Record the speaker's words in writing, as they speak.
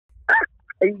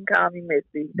You can call me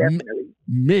Missy, definitely.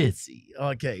 Missy.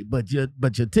 Okay, but your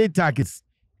TikTok is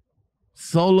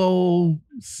solo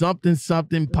something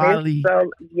something poly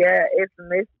Yeah, it's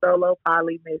Miss Solo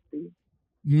Poly Missy.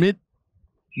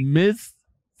 Miss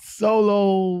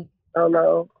Solo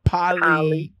Solo Poly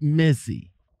Poly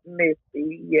Missy.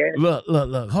 Missy, yes. Look.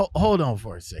 Hold on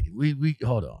for a second. We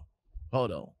hold on.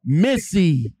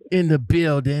 Missy in the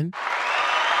building.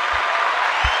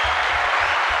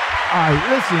 All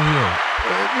right, listen here.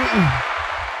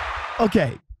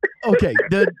 Okay.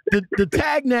 The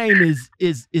tag name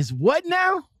is what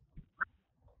now?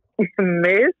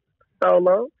 Miss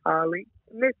Solo Poly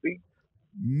Missy.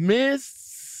 Miss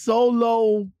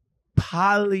Solo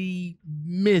Poly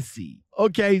Missy.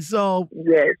 Okay, so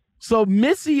yes. So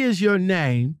Missy is your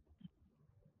name.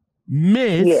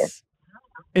 Miss. Yes.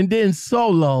 And then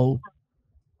Solo.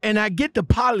 And I get the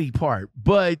poly part,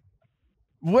 but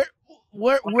what's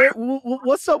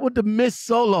up with the Miss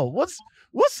Solo? What's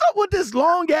up with this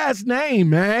long ass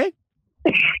name, man?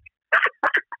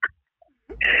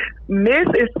 Miss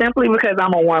is simply because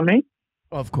I'm a woman.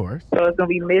 Of course. So it's gonna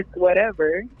be Miss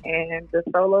whatever. And the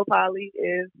Solo Poly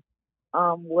is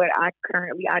what I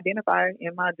currently identify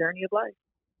in my journey of life.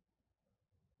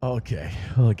 Okay.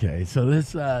 So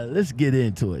let's get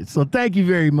into it. So thank you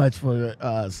very much for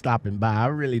stopping by. I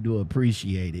really do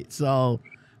appreciate it. So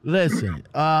listen,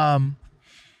 all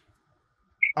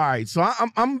right. So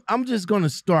I'm just gonna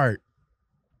start.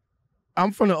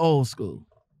 I'm from the old school.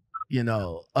 You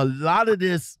know, a lot of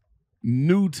this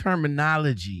new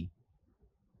terminology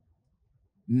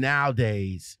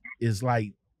nowadays is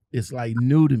like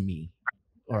new to me.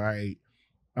 All right.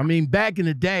 I mean, back in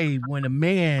the day when a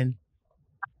man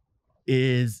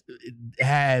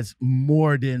has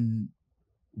more than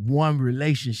one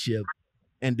relationship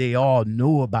and they all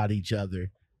knew about each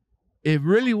other, it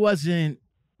really wasn't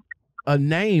a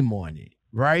name on it,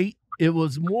 right? It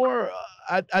was more,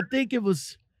 I think it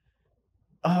was,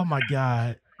 oh my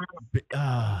God.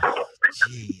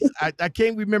 Jeez. I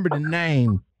can't remember the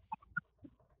name,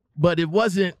 but it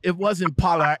wasn't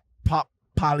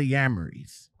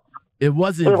polyamories. It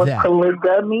wasn't it was that.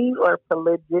 Polygamy or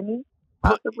polygyny,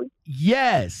 possibly.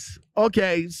 Yes.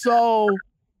 Okay. So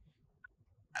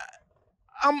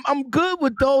I'm good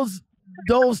with those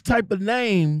type of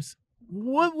names.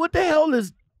 What the hell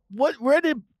is where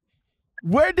did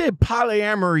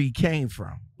polyamory came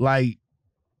from? Like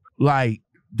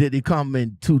did it come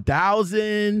in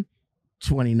 2000,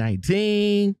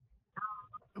 2019?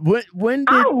 When did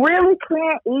I really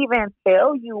can't even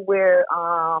tell you where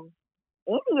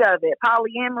any of it,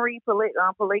 polyamory,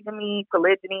 polygamy,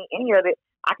 polygyny, any of it.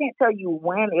 I can't tell you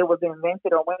when it was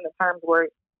invented or when the terms were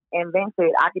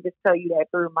invented. I could just tell you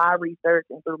that through my research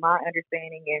and through my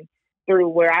understanding and through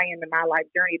where I am in my life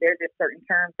journey, there's just certain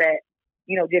terms that,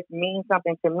 you know, just mean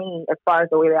something to me as far as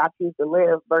the way that I choose to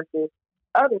live versus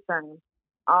other terms.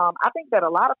 I think that a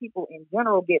lot of people in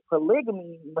general get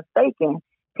polygamy mistaken.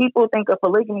 People think of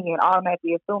polygamy and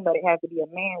automatically assume that it has to be a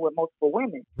man with multiple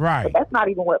women. Right. But that's not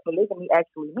even what polygamy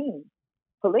actually means.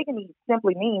 Polygamy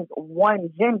simply means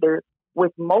one gender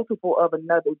with multiple of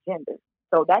another gender.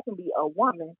 So that can be a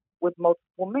woman with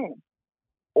multiple men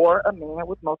or a man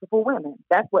with multiple women.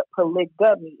 That's what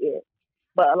polygamy is.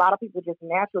 But a lot of people just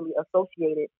naturally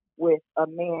associate it with a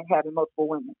man having multiple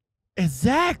women.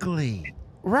 Exactly.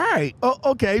 Right. Oh,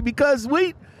 okay, because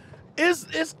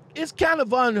it's kind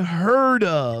of unheard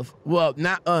of. Well,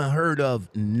 not unheard of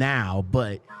now,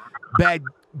 but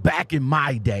back in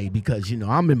my day, because you know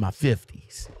I'm in my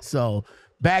 50s. So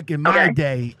back in my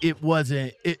day, it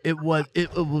wasn't. It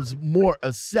was more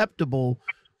acceptable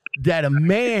that a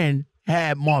man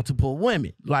had multiple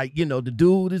women. Like, you know, the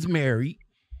dude is married,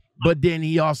 but then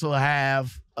he also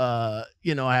have a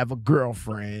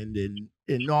girlfriend and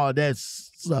all that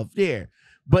stuff there.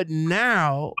 But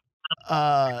now,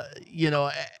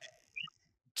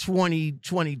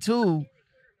 2022,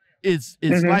 it's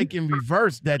like in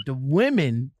reverse, that the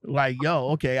women like,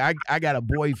 yo, okay, I got a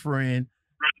boyfriend,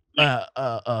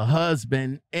 a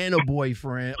husband and a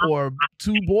boyfriend, or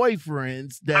two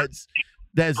boyfriends that's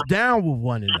down with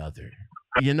one another.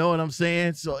 You know what I'm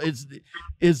saying? So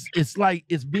it's like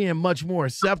it's being much more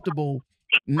acceptable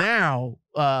now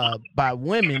by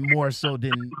women more so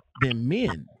than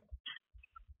men.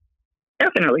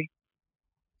 Definitely.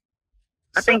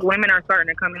 I think women are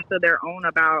starting to come into their own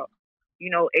about,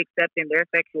 you know, accepting their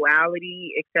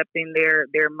sexuality, accepting their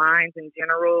minds in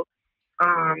general,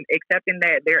 accepting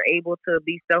that they're able to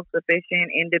be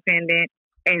self-sufficient, independent,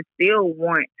 and still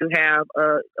want to have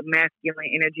a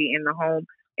masculine energy in the home,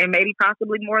 and maybe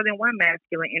possibly more than one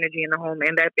masculine energy in the home,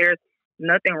 and that there's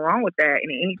nothing wrong with that.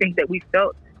 And anything that we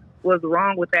felt was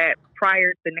wrong with that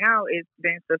prior to now, it's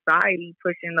been society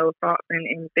pushing those thoughts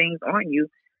and things on you.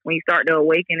 When you start to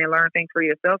awaken and learn things for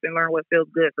yourself and learn what feels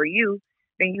good for you,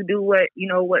 then you do what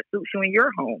what suits you in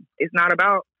your home. It's not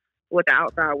about what the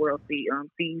outside world sees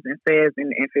and says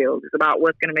and feels. It's about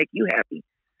what's going to make you happy.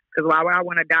 Because why would I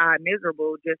want to die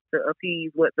miserable just to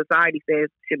appease what society says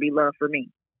should be love for me?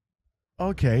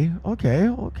 Okay.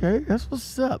 That's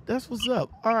what's up.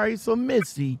 All right. So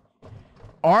Missy,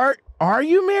 are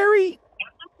you married?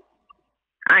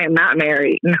 I am not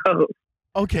married. No.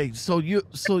 Okay. So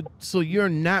you're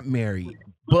not married,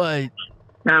 but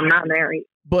No, I'm not married.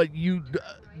 But you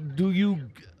do you?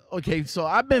 Okay. So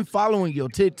I've been following your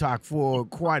TikTok for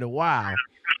quite a while.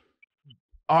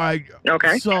 All right.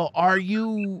 Okay. So are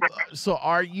you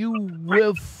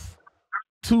with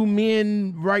two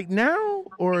men right now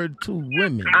or two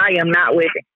women? I am not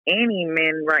with any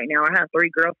men right now. I have 3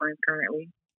 girlfriends currently.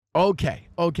 Okay.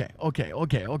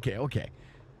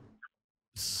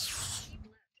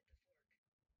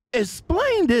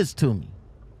 Explain this to me.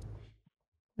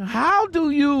 How do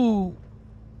you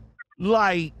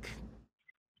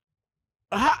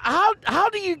how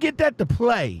do you get that to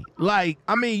play? Like,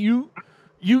 I mean, you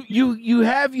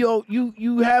have your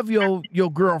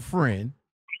girlfriend,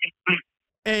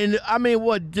 and I mean,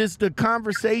 what? Just the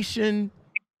conversation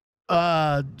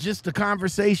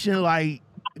like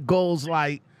goes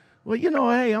like, well,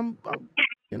 hey, I'm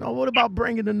what about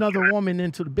bringing another woman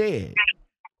into the bed?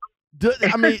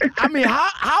 I mean,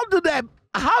 how do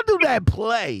that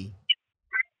play?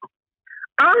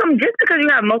 Just because you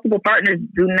have multiple partners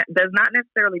does not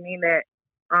necessarily mean that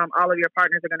all of your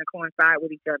partners are going to coincide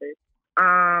with each other.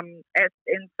 As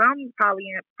in some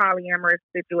polyamorous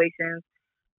situations,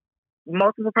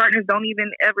 multiple partners don't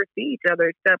even ever see each other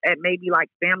except at maybe like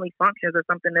family functions or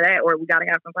something like that, or we got to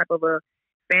have some type of a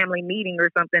family meeting or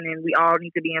something, and we all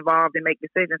need to be involved and make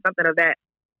decisions, something of that.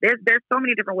 There's so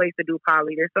many different ways to do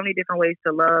poly. There's so many different ways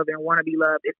to love and want to be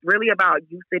loved. It's really about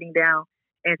you sitting down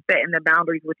and setting the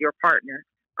boundaries with your partner.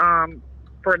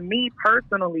 For me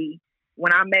personally,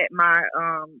 when I met my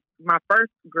my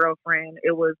first girlfriend,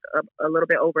 it was a little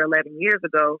bit over 11 years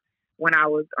ago when I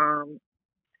was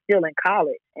still in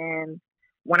college. And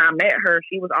when I met her,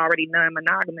 she was already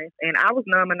non-monogamous, and I was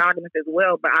non-monogamous as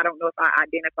well. But I don't know if I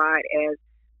identified as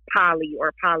poly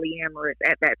or polyamorous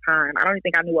at that time. I don't even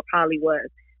think I knew what poly was.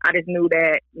 I just knew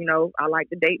that, I like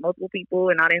to date multiple people,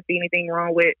 and I didn't see anything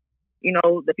wrong with,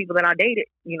 the people that I dated,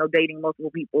 dating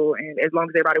multiple people. And as long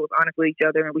as everybody was honest with each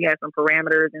other and we had some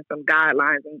parameters and some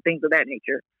guidelines and things of that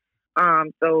nature.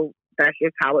 So that's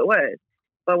just how it was.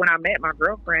 But when I met my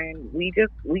girlfriend, we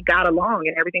got along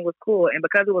and everything was cool. And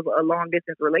because it was a long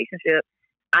distance relationship,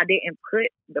 I didn't put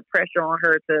the pressure on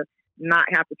her to not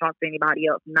have to talk to anybody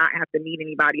else, not have to meet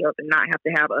anybody else, and not have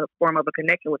to have a form of a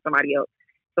connection with somebody else.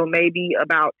 So maybe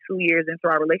about 2 years into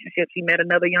our relationship, she met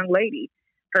another young lady.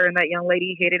 Her and that young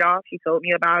lady hit it off. She told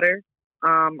me about her.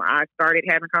 I started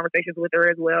having conversations with her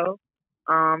as well.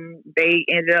 They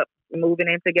ended up moving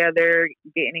in together,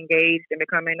 getting engaged, and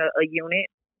becoming a unit.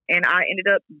 And I ended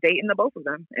up dating the both of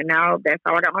them. And now that's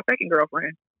how I got my second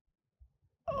girlfriend.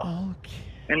 Okay.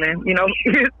 And then,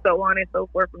 so on and so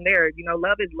forth from there.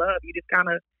 Love is love. You just kind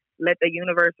of let the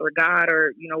universe or God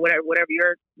or, whatever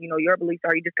your, your beliefs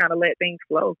are, you just kind of let things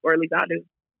flow, or at least I do.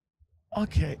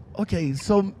 Okay.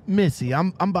 So Missy,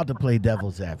 I'm about to play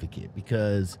devil's advocate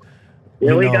because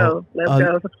here we go. Let's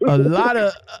go. A lot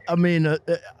of, I mean,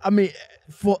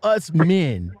 for us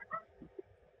men,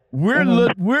 we're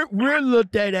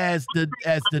looked at as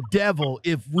the devil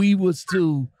if we was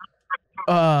to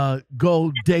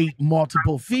go date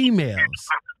multiple females.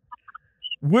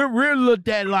 We're looked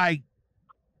at like,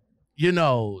 we're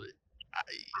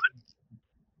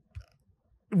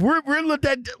looked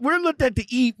at the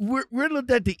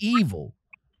evil.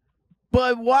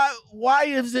 But why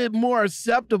is it more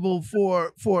acceptable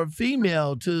for a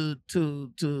female to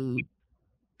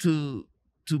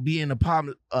be in a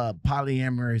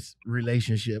polyamorous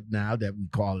relationship now that we're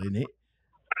calling it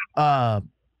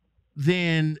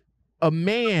than a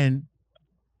man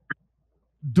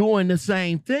doing the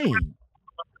same thing?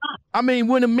 I mean,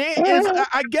 when a man is,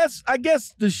 I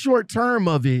guess the short term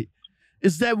of it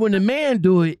is that when a man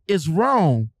do it, it's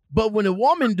wrong. But when a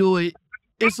woman do it,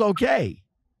 it's okay.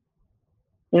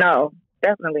 No,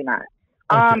 definitely not.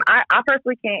 Okay. I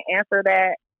personally can't answer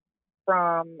that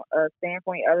from a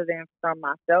standpoint other than from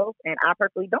myself. And I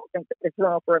personally don't think that it's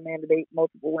wrong for a man to date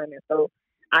multiple women. So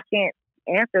I can't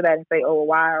answer that and say, oh,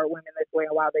 why are women this way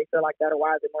and why they feel like that or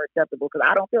why is it more acceptable? Because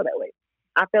I don't feel that way.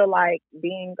 I feel like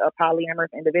being a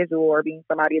polyamorous individual or being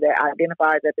somebody that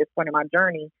identifies at this point in my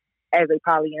journey as a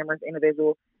polyamorous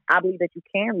individual, I believe that you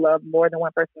can love more than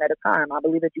one person at a time. I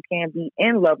believe that you can be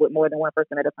in love with more than one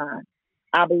person at a time.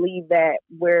 I believe that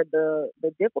where the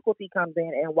difficulty comes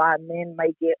in and why men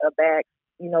may get a bad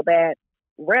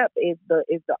rep is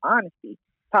the honesty.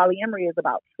 Polyamory is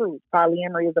about truth.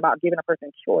 Polyamory is about giving a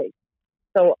person choice.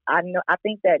 So I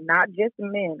think that not just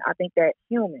men, I think that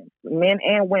humans, men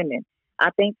and women,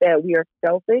 I think that we are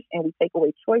selfish and we take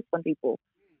away choice from people.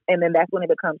 And then that's when it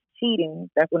becomes cheating.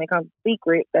 That's when it becomes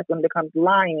secret. That's when it becomes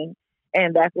lying.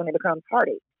 And that's when it becomes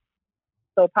heartache.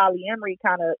 So polyamory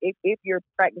kind of, if you're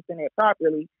practicing it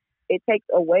properly, it takes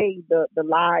away the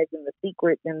lies and the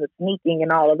secrets and the sneaking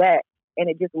and all of that. And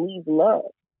it just leaves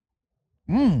love.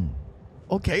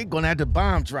 Okay, gonna have to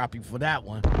bomb drop you for that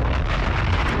one.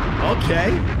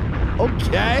 Okay.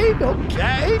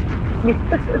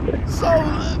 So,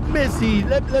 Missy,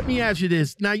 let me ask you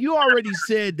this. Now, you already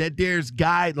said that there's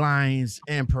guidelines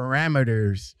and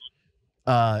parameters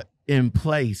in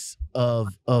place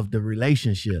of the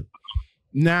relationship.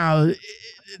 Now,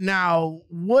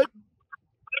 what?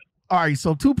 All right,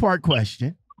 so two-part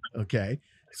question. Okay.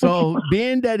 So,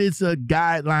 being that it's a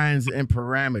guidelines and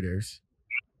parameters,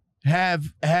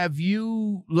 have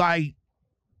you, like,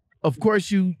 of course,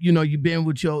 you've been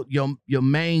with your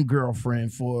main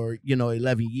girlfriend for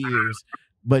 11 years,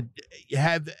 but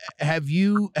have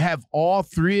all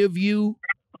three of you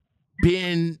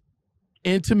been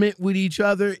intimate with each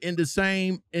other in the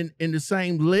same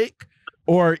lick,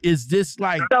 or is this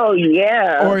like? Oh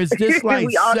yeah. Or is this like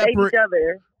we all separate? hate each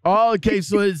other. Oh, okay,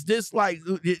 so is this like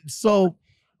so?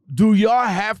 Do y'all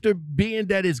have to, being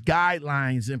that it's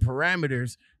guidelines and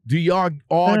parameters? Do y'all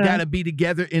all gotta be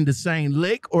together in the same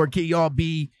lick, or can y'all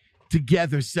be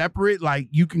together separate? Like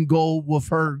you can go with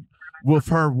her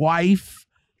wife,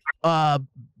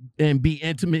 and be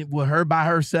intimate with her by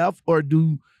herself, or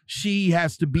do she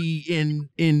has to be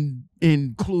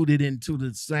included into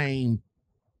the same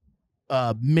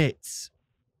mix?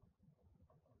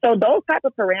 So those type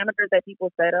of parameters that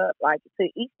people set up, like to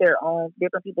each their own.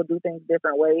 Different people do things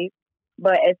different ways.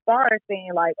 But as far as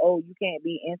saying like, oh, you can't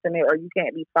be intimate or you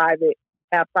can't be private,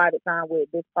 have private time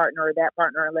with this partner or that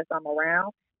partner unless I'm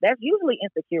around, that's usually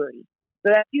insecurity.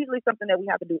 So that's usually something that we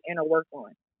have to do inner work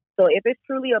on. So if it's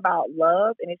truly about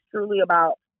love and it's truly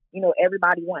about,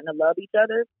 everybody wanting to love each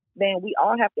other, then we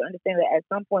all have to understand that at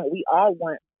some point we all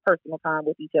want personal time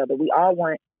with each other. We all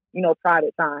want,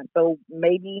 private time. So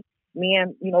maybe me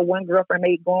and, one girlfriend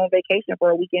may go on vacation for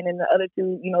a weekend and the other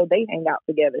two, they hang out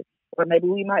together. Or maybe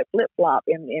we might flip-flop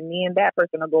and me and that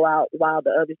person will go out while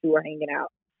the other two are hanging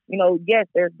out. Yes,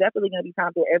 there's definitely going to be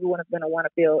times where everyone is going to want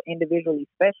to feel individually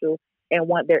special and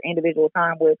want their individual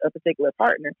time with a particular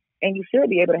partner. And you should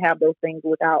be able to have those things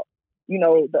without,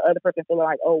 the other person feeling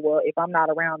like, oh, well, if I'm not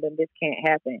around, then this can't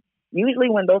happen. Usually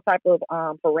when those type of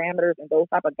parameters and those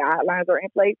type of guidelines are in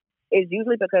place, it's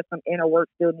usually because some inner work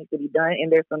still needs to be done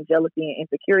and there's some jealousy and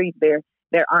insecurities there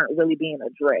that aren't really being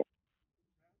addressed.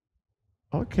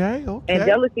 Okay. And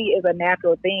jealousy is a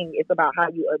natural thing. It's about how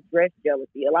you address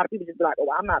jealousy. A lot of people just be like, oh,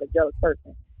 I'm not a jealous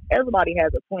person. Everybody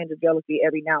has a twinge of jealousy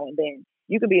every now and then.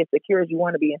 You can be as secure as you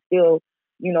want to be and still,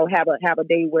 have a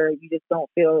day where you just don't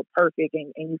feel perfect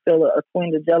and you feel a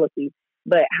twinge of jealousy.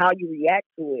 But how you react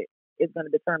to it is going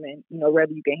to determine,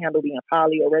 whether you can handle being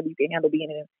poly or whether you can handle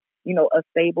being in, a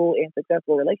stable and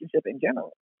successful relationship in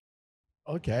general.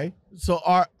 Okay. So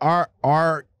are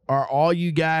all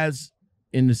you guys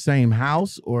in the same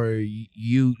house, or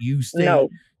you stay? No.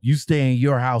 You stay in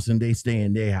your house and they stay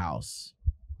in their house?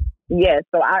 Yes.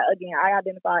 So I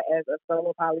identify as a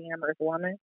solo polyamorous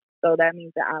woman. So that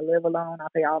means that I live alone. I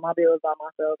pay all my bills by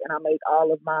myself, and I make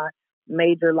all of my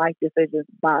major life decisions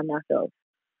by myself.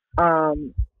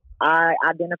 I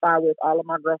identify with all of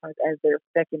my girlfriends as their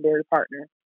secondary partner,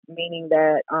 meaning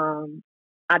that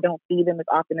I don't see them as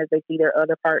often as they see their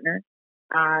other partner.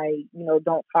 I,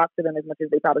 don't talk to them as much as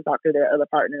they probably talk to their other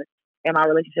partners. And my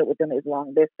relationship with them is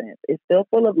long distance. It's still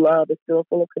full of love. It's still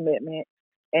full of commitment.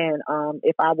 And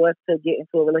if I was to get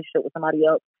into a relationship with somebody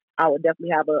else, I would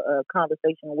definitely have a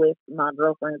conversation with my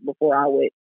girlfriends before I would,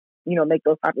 make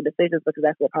those type of decisions, because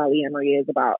that's what polyamory is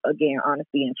about. Again,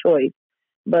 honesty and choice.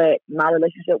 But my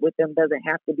relationship with them doesn't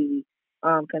have to be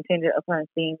contingent upon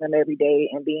seeing them every day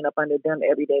and being up under them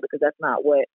every day, because that's not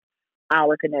what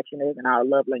our connection is and our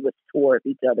love language towards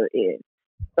each other is.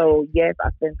 So yes,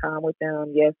 I spend time with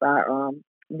them. Yes, I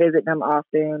visit them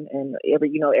often, and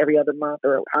every other month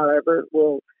or however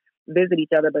we'll visit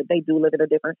each other. But they do live in a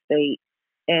different state,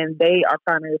 and they are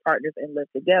primary partners and live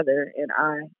together. And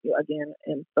I, again,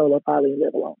 am solo poly and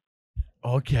live alone.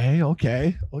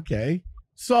 Okay.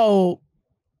 So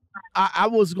I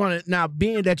was gonna, now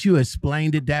being that you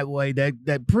explained it that way,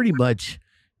 that pretty much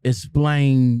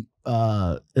explain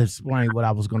what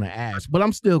I was going to ask, but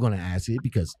I'm still going to ask it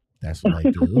because that's what I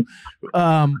do.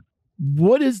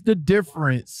 What is the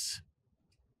difference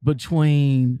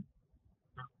between,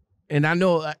 and I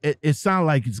know it sounds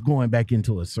like it's going back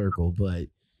into a circle, but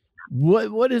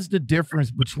what is the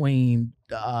difference between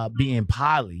being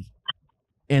poly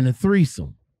and a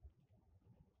threesome?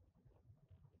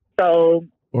 So,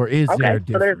 or is there a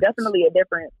difference? So there's definitely a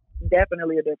difference,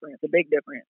 a big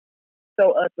difference.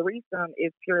 So a threesome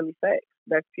is purely sex.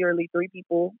 That's purely three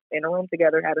people in a room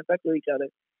together having sex with each other.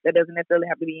 There doesn't necessarily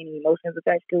have to be any emotions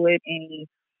attached to it, any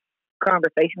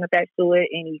conversation attached to it,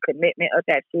 any commitment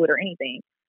attached to it, or anything.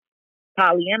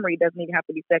 Polyamory doesn't even have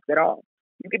to be sex at all.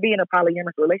 You could be in a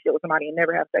polyamorous relationship with somebody and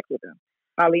never have sex with them.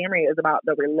 Polyamory is about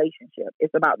the relationship.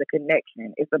 It's about the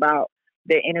connection. It's about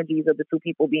the energies of the two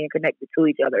people being connected to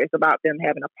each other. It's about them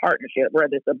having a partnership,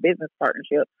 whether it's a business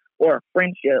partnership or a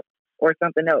friendship or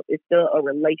something else. It's still a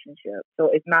relationship.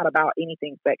 So it's not about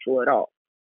anything sexual at all.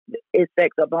 Is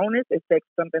sex a bonus? Is sex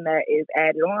something that is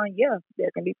added on? Yeah,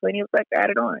 there can be plenty of sex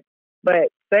added on.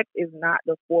 But sex is not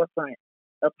the forefront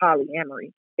of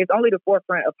polyamory. It's only the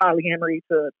forefront of polyamory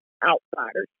to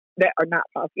outsiders that are not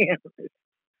polyamorous.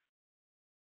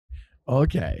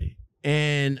 Okay.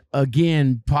 And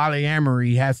again,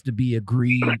 polyamory has to be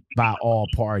agreed by all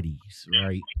parties,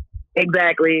 right?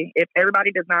 Exactly. If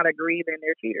everybody does not agree, then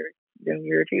they're cheaters. Then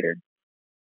you're a cheater.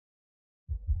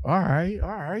 All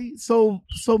right. So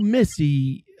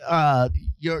Missy,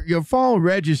 your phone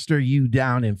register you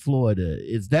down in Florida.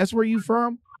 That's where you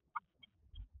from?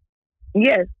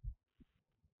 Yes.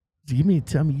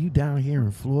 Tell me you down here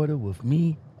in Florida with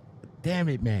me? Damn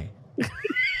it, man.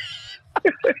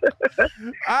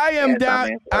 I am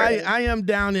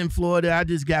down in Florida. I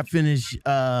just got finished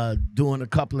doing a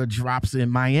couple of drops in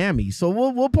Miami. So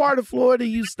what part of Florida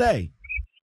you stay?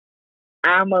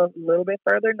 I'm a little bit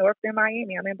further north than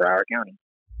Miami. I'm in Broward County.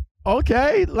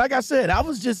 Okay. Like I said, I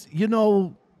was just,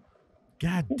 God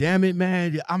damn it,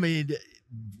 man. I mean,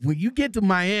 when you get to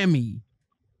Miami,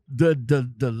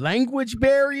 the language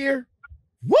barrier,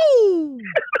 woo!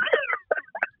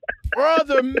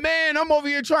 Brother, man, I'm over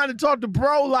here trying to talk to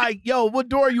bro like, yo, what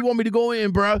door you want me to go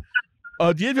in, bro?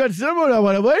 Wait,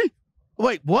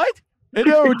 what?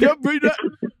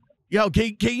 Yo,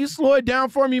 can you slow it down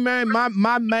for me, man?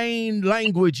 My main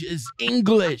language is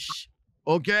English.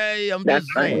 Okay? I'm just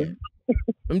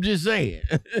saying.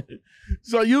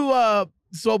 So you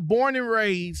so born and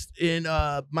raised in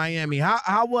Miami.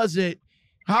 How was it?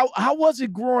 How was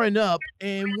it growing up?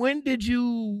 And when did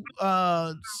you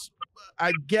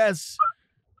I guess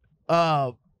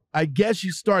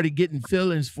you started getting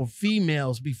feelings for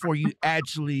females before you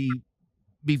actually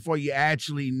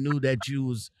knew that you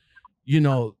was,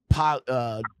 a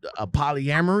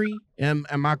polyamory.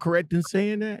 Am I correct in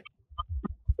saying that?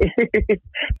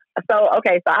 So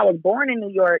I was born in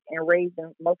New York and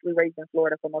mostly raised in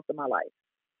Florida for most of my life.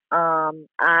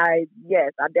 I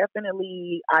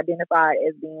definitely identify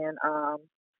as being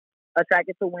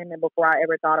attracted to women before I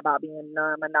ever thought about being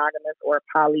non-monogamous or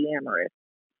polyamorous.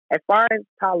 As far as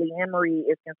polyamory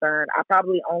is concerned, I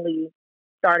probably only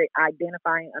started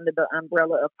identifying under the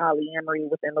umbrella of polyamory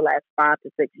within the last 5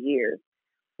 to 6 years.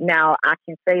 Now, I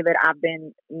can say that I've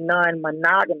been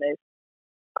non-monogamous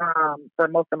for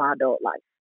most of my adult life.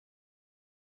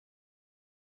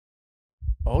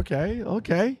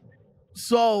 Okay.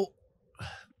 So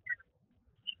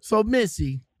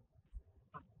Missy,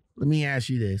 let me ask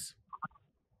you this.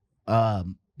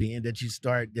 Being that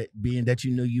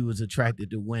you knew you was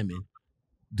attracted to women,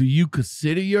 do you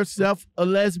consider yourself a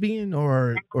lesbian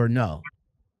or no?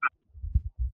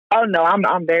 Oh no,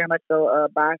 I'm very much so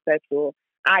bisexual.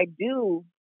 I do,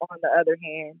 on the other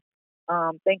hand,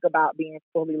 think about being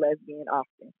fully lesbian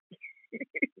often.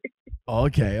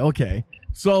 Okay.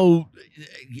 So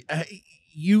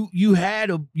you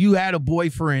had a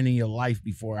boyfriend in your life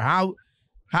before. How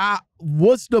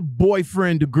what's the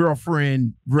boyfriend to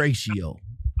girlfriend ratio?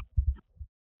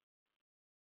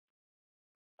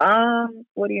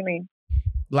 What do you mean?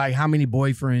 Like how many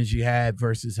boyfriends you had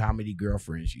versus how many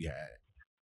girlfriends you had?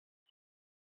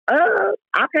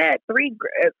 I've had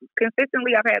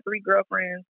consistently. I've had 3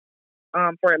 girlfriends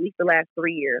for at least the last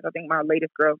 3 years. I think my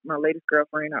latest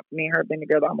girlfriend, me and her have been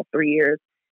together almost 3 years.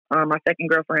 My second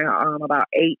girlfriend, about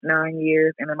 8-9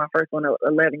 years, and then my first one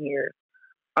 11 years.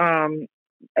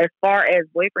 As far as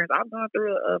boyfriends, I've gone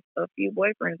through a few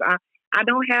boyfriends. I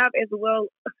don't have as well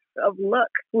of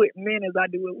luck with men as I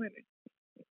do with women.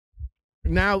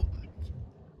 Now,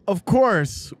 of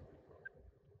course,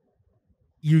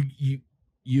 you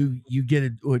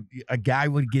get a guy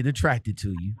would get attracted to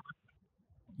you.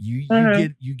 You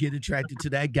get attracted to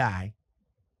that guy.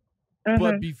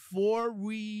 But before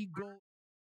we go